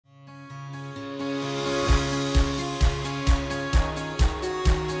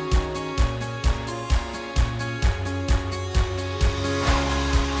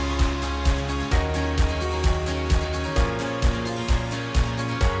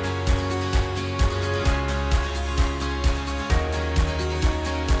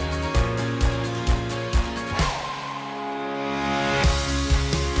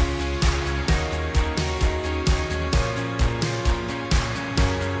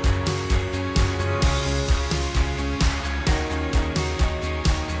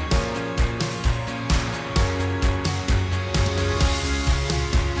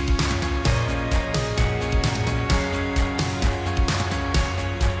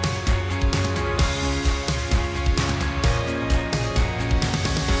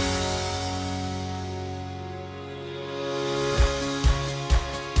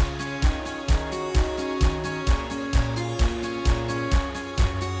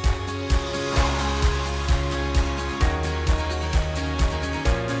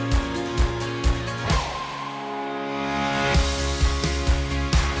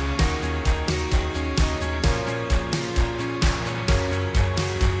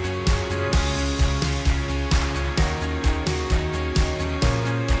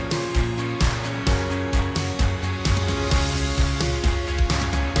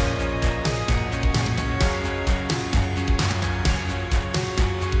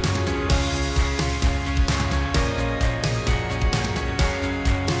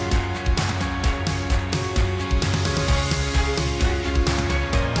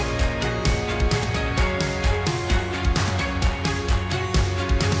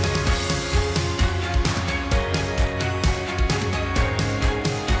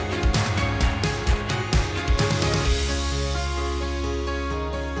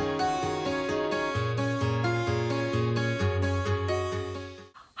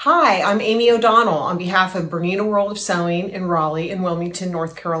Hi, I'm Amy O'Donnell on behalf of Bernina World of Sewing in Raleigh and Wilmington,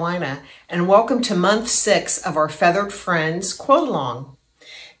 North Carolina, and welcome to month 6 of our Feathered Friends Quote Along.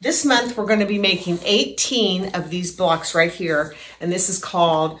 This month we're going to be making 18 of these blocks right here, and this is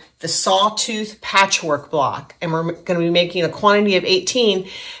called the sawtooth patchwork block, and we're going to be making a quantity of 18.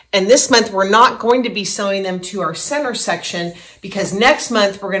 And this month we're not going to be sewing them to our center section because next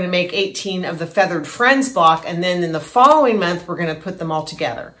month we're going to make 18 of the Feathered Friends block, and then in the following month we're going to put them all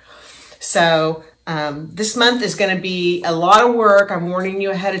together. So this month is going to be a lot of work. I'm warning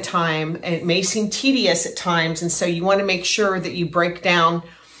you ahead of time. It may seem tedious at times, and so you want to make sure that you break down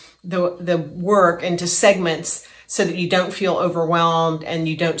the work into segments so that you don't feel overwhelmed and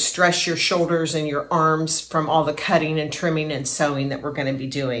you don't stress your shoulders and your arms from all the cutting and trimming and sewing that we're going to be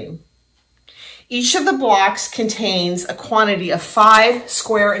doing. Each of the blocks contains a quantity of 5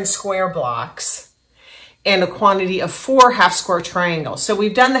 square and square blocks and a quantity of 4 half square triangles. So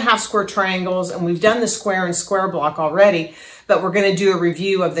we've done the half square triangles and we've done the square and square block already, but we're going to do a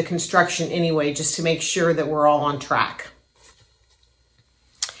review of the construction anyway, just to make sure that we're all on track.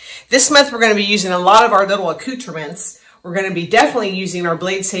 This month, we're going to be using a lot of our little accoutrements. We're going to be definitely using our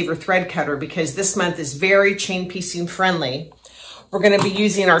Blade Saver thread cutter because this month is very chain piecing friendly. We're going to be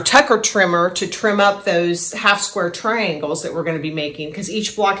using our tucker trimmer to trim up those half square triangles that we're going to be making because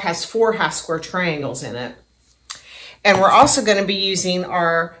each block has 4 half square triangles in it. And we're also going to be using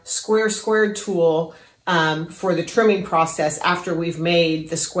our squared tool for the trimming process after we've made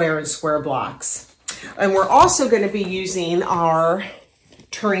the square and square blocks. And we're also going to be using our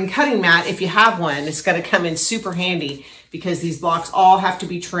turning cutting mat. If you have one, it's going to come in super handy because these blocks all have to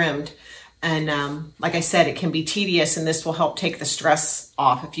be trimmed. And like I said, it can be tedious, and this will help take the stress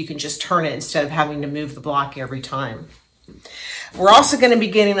off if you can just turn it instead of having to move the block every time. We're also going to be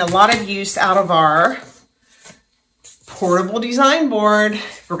getting a lot of use out of our portable design board.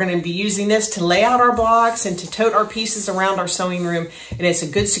 We're going to be using this to lay out our blocks and to tote our pieces around our sewing room. And it's a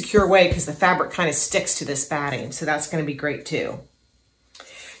good secure way because the fabric kind of sticks to this batting. So that's going to be great too.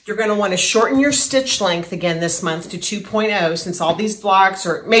 You're going to want to shorten your stitch length again this month to 2.0 since all these blocks,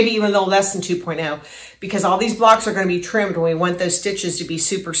 or maybe even a little less than 2.0, because all these blocks are going to be trimmed and we want those stitches to be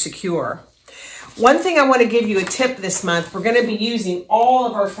super secure. One thing I want to give you a tip this month, we're going to be using all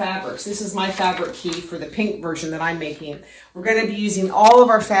of our fabrics. This is my fabric key for the pink version that I'm making. We're going to be using all of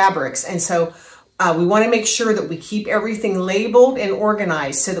our fabrics, and so we want to make sure that we keep everything labeled and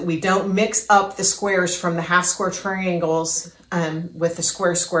organized so that we don't mix up the squares from the half square triangles with the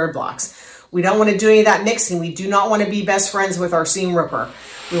square blocks. We don't want to do any of that mixing. We do not want to be best friends with our seam ripper.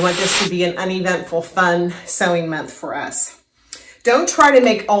 We want this to be an uneventful, fun sewing month for us. Don't try to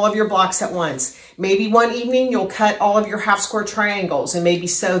make all of your blocks at once. Maybe one evening you'll cut all of your half square triangles and maybe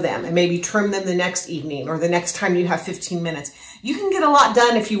sew them and maybe trim them the next evening or the next time you have 15 minutes. You can get a lot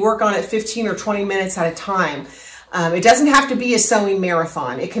done if you work on it 15 or 20 minutes at a time. It doesn't have to be a sewing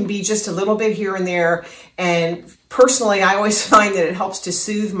marathon. It can be just a little bit here and there. And personally, I always find that it helps to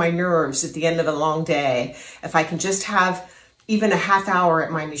soothe my nerves at the end of a long day. If I can just have even a half hour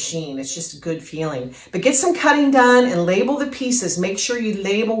at my machine, it's just a good feeling. But get some cutting done and label the pieces. Make sure you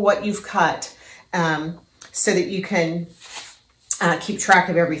label what you've cut so that you can keep track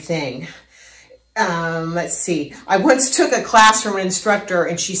of everything. Let's see. I once took a class from an instructor,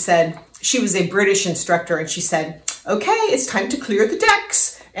 and she said, she was a British instructor, and she said, okay, it's time to clear the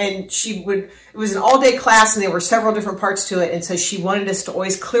decks. And it was an all-day class, and there were several different parts to it. And so she wanted us to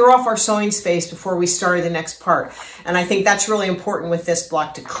always clear off our sewing space before we started the next part. And I think that's really important with this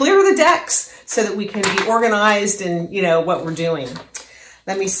block, to clear the decks so that we can be organized and you know what we're doing.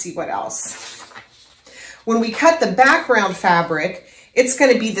 Let me see what else. When we cut the background fabric, it's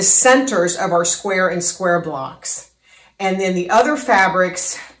going to be the centers of our square and square blocks. And then the other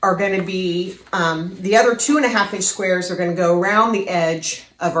fabrics are going to be, the other 2.5 inch squares are going to go around the edge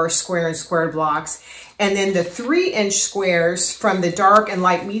of our square and square blocks. And then the 3 inch squares from the dark and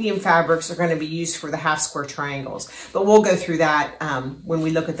light medium fabrics are going to be used for the half square triangles. But we'll go through that when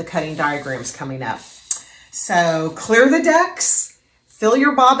we look at the cutting diagrams coming up. So clear the decks, fill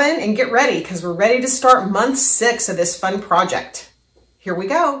your bobbin, and get ready because we're ready to start month 6 of this fun project. Here we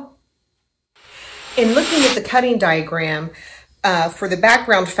go. In looking at the cutting diagram for the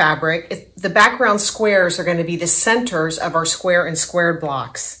background fabric, the background squares are going to be the centers of our square and squared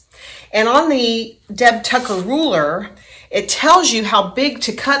blocks. And on the Deb Tucker ruler, it tells you how big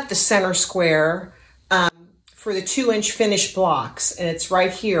to cut the center square for the 2 inch finished blocks. And it's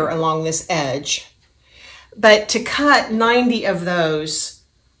right here along this edge. But to cut 90 of those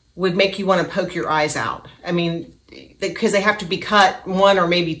would make you want to poke your eyes out. I mean, because they have to be cut 1 or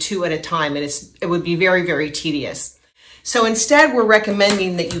maybe 2 at a time, and it would be very, very tedious. So instead, we're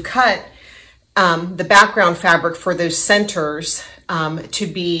recommending that you cut the background fabric for those centers to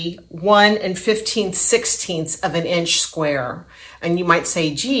be 1 15/16 of an inch square. And you might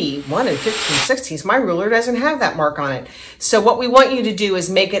say, gee, 1 15/16, my ruler doesn't have that mark on it. So what we want you to do is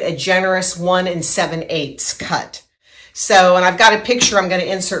make it a generous 1 7/8 cut. So, and I've got a picture I'm going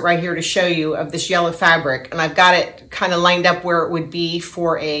to insert right here to show you of this yellow fabric. And I've got it kind of lined up where it would be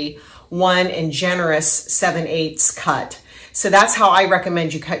for a 1 7/8 cut. So that's how I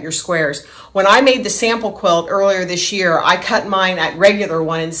recommend you cut your squares. When I made the sample quilt earlier this year, I cut mine at regular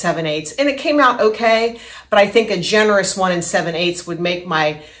 1 7/8 and it came out okay, but I think a generous 1 7/8 would make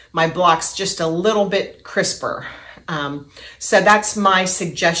my blocks just a little bit crisper. So that's my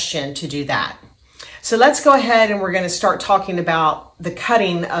suggestion to do that. So let's go ahead and we're going to start talking about the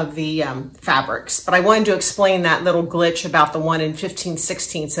cutting of the fabrics. But I wanted to explain that little glitch about the 1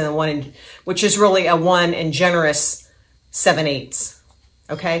 15/16 and the 1 which is really a 1 generous 7/8.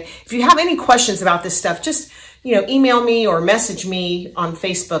 Okay. If you have any questions about this stuff, just, email me or message me on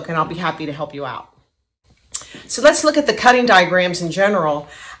Facebook and I'll be happy to help you out. So let's look at the cutting diagrams in general.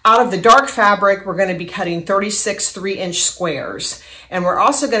 Out of the dark fabric, we're going to be cutting 36 3-inch squares. And we're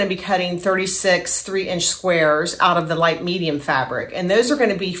also going to be cutting 36 3-inch squares out of the light medium fabric. And those are going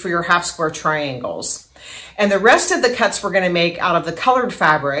to be for your half square triangles. And the rest of the cuts we're going to make out of the colored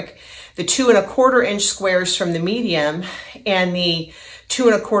fabric, the 2 1/4 inch squares from the medium and the 2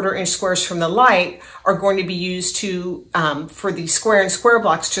 1/4 inch squares from the light are going to be used to for the square and square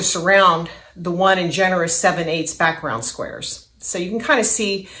blocks to surround the 1 generous 7/8 background squares. So you can kind of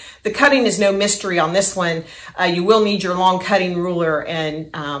see the cutting is no mystery on this one. You will need your long cutting ruler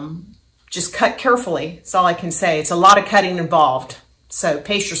and just cut carefully. That's all I can say. It's a lot of cutting involved. So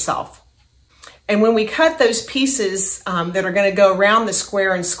pace yourself. And when we cut those pieces that are going to go around the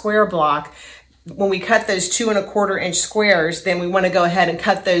square and square block, when we cut those 2 1/4 inch squares, then we want to go ahead and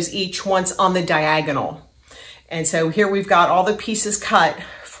cut those each once on the diagonal. And so here we've got all the pieces cut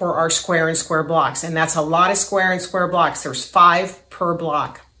for our square and square blocks. And that's a lot of square and square blocks. There's 5 per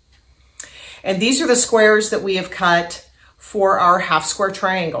block. And these are the squares that we have cut for our half square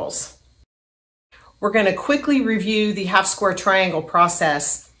triangles. We're going to quickly review the half square triangle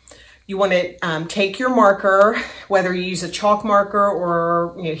process. You want to take your marker, whether you use a chalk marker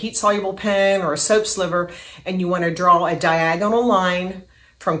or heat soluble pen or a soap sliver, and you want to draw a diagonal line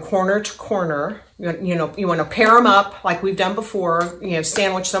from corner to corner. You want to pair them up like we've done before,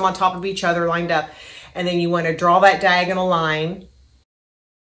 sandwich them on top of each other lined up. And then you want to draw that diagonal line,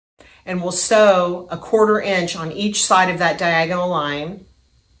 and we'll sew a 1/4 inch on each side of that diagonal line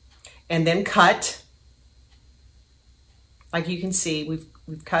and then cut. Like you can see, we've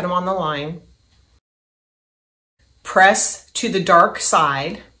cut them on the line. Press to the dark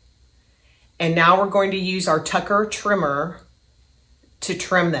side. And now we're going to use our Tucker trimmer to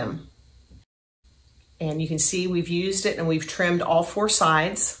trim them. And you can see we've used it and we've trimmed all 4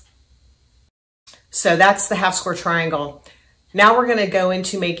 sides. So that's the half square triangle. Now we're going to go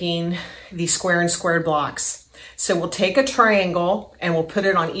into making the square and squared blocks. So we'll take a triangle and we'll put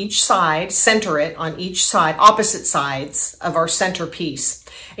it on each side, center it on each side, opposite sides of our center piece.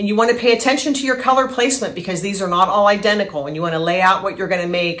 And you want to pay attention to your color placement because these are not all identical, and you want to lay out what you're going to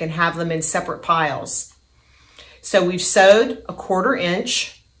make and have them in separate piles. So we've sewed a 1/4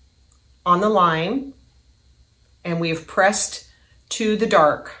 inch on the line and we have pressed to the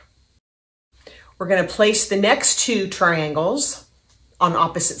dark. We're going to place the next 2 triangles on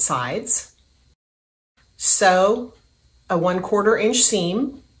opposite sides. Sew a 1/4 inch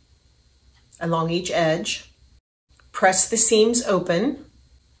seam along each edge. Press the seams open,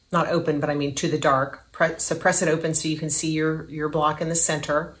 not open, but I mean to the dark. So press it open so you can see your block in the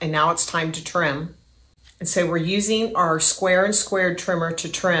center. And now it's time to trim. And so we're using our square and squared trimmer to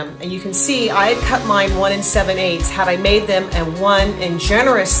trim. And you can see I had cut mine 1 7/8. Had I made them a 1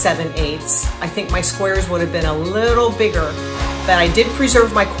 generous 7/8, I think my squares would have been a little bigger. But I did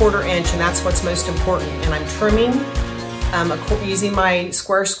preserve my 1/4 inch, and that's what's most important. And I'm trimming using my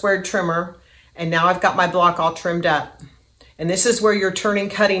square squared trimmer. And now I've got my block all trimmed up. And this is where your turning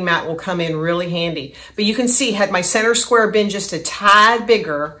cutting mat will come in really handy. But you can see, had my center square been just a tad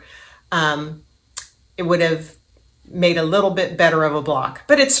bigger, it would have made a little bit better of a block,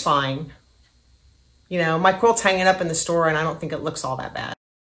 but it's fine. My quilt's hanging up in the store and I don't think it looks all that bad.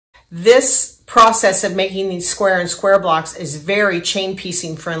 This process of making these square and square blocks is very chain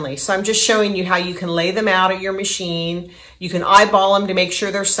piecing friendly. So I'm just showing you how you can lay them out at your machine. You can eyeball them to make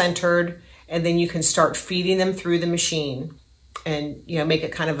sure they're centered, and then you can start feeding them through the machine and make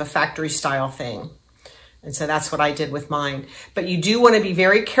it kind of a factory style thing. And so that's what I did with mine. But you do want to be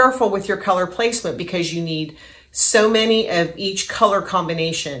very careful with your color placement because you need so many of each color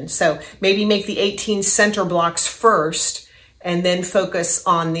combination. So maybe make the 18 center blocks first and then focus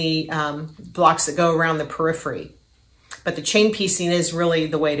on the blocks that go around the periphery. But the chain piecing is really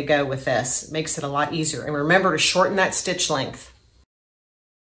the way to go with this. It makes it a lot easier. And remember to shorten that stitch length.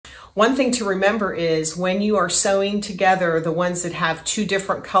 One thing to remember is when you are sewing together the ones that have two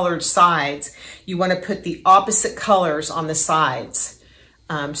different colored sides, you want to put the opposite colors on the sides.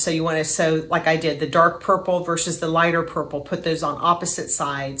 So you want to sew, like I did, the dark purple versus the lighter purple, put those on opposite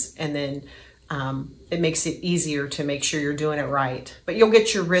sides, and then it makes it easier to make sure you're doing it right. But you'll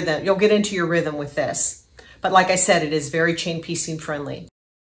get your rhythm, you'll get into your rhythm with this. But like I said, it is very chain piecing friendly.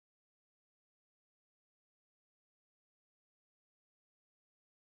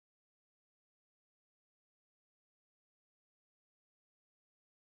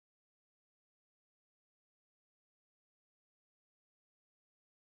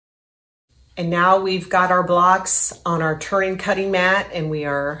 And now we've got our blocks on our turning cutting mat, and we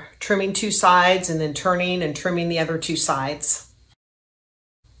are trimming two sides and then turning and trimming the other two sides.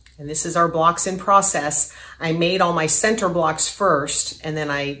 And this is our blocks in process. I made all my center blocks first, and then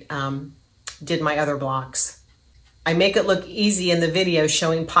I did my other blocks. I make it look easy in the video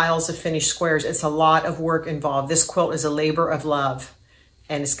showing piles of finished squares. It's a lot of work involved. This quilt is a labor of love,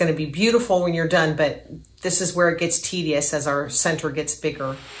 and it's going to be beautiful when you're done, but this is where it gets tedious as our center gets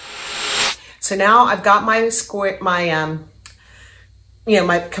bigger. So now I've got my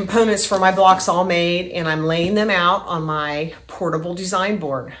my components for my blocks all made, and I'm laying them out on my portable design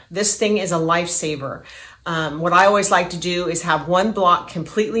board. This thing is a lifesaver. What I always like to do is have one block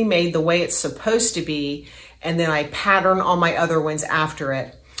completely made the way it's supposed to be, and then I pattern all my other ones after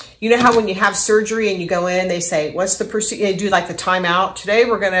it. You know how when you have surgery and you go in, they say, what's the procedure? They do like the timeout. Today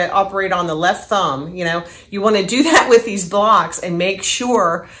we're going to operate on the left thumb. You know, you want to do that with these blocks and make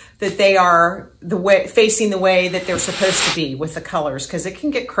sure that they are facing the way that they're supposed to be with the colors, because it can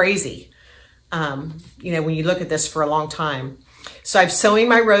get crazy, you know, when you look at this for a long time. So I'm sewing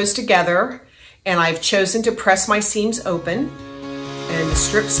my rows together, and I've chosen to press my seams open. And the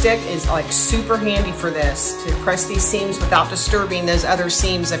strip stick is like super handy for this, to press these seams without disturbing those other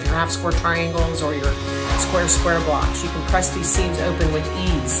seams of your half square triangles or your square blocks. You can press these seams open with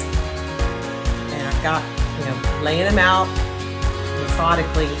ease. And I've got, you know, laying them out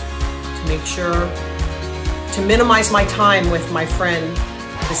methodically to make sure to minimize my time with my friend,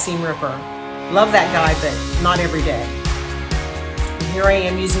 the seam ripper. Love that guy, but not every day. And here I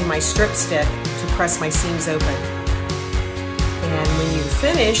am using my strip stick to press my seams open. And when you've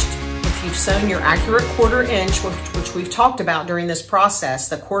finished, if you've sewn your accurate 1/4 inch, which we've talked about during this process,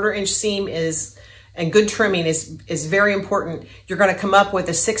 the 1/4 inch seam is, and good trimming is very important. You're going to come up with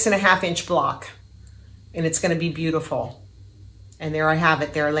a 6.5 inch block, and it's going to be beautiful. And there I have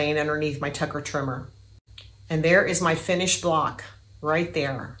it there laying underneath my Tucker trimmer. And there is my finished block right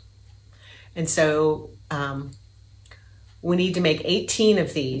there. And so we need to make 18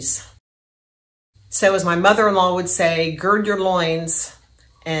 of these. So as my mother-in-law would say, gird your loins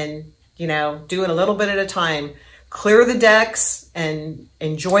and, you know, do it a little bit at a time. Clear the decks and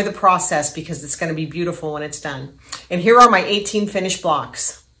enjoy the process, because it's going to be beautiful when it's done. And here are my 18 finished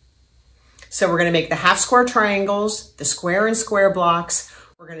blocks. So we're going to make the half square triangles, the square and square blocks.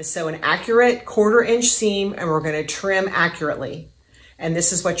 We're going to sew an accurate 1/4 inch seam, and we're going to trim accurately. And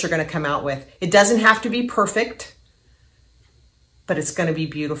this is what you're going to come out with. It doesn't have to be perfect, but it's going to be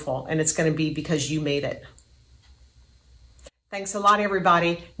beautiful, and it's going to be because you made it. Thanks a lot,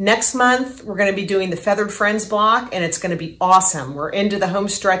 everybody. Next month, we're going to be doing the Feathered Friends block, and it's going to be awesome. We're into the home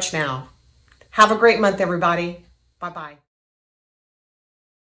stretch now. Have a great month, everybody. Bye-bye.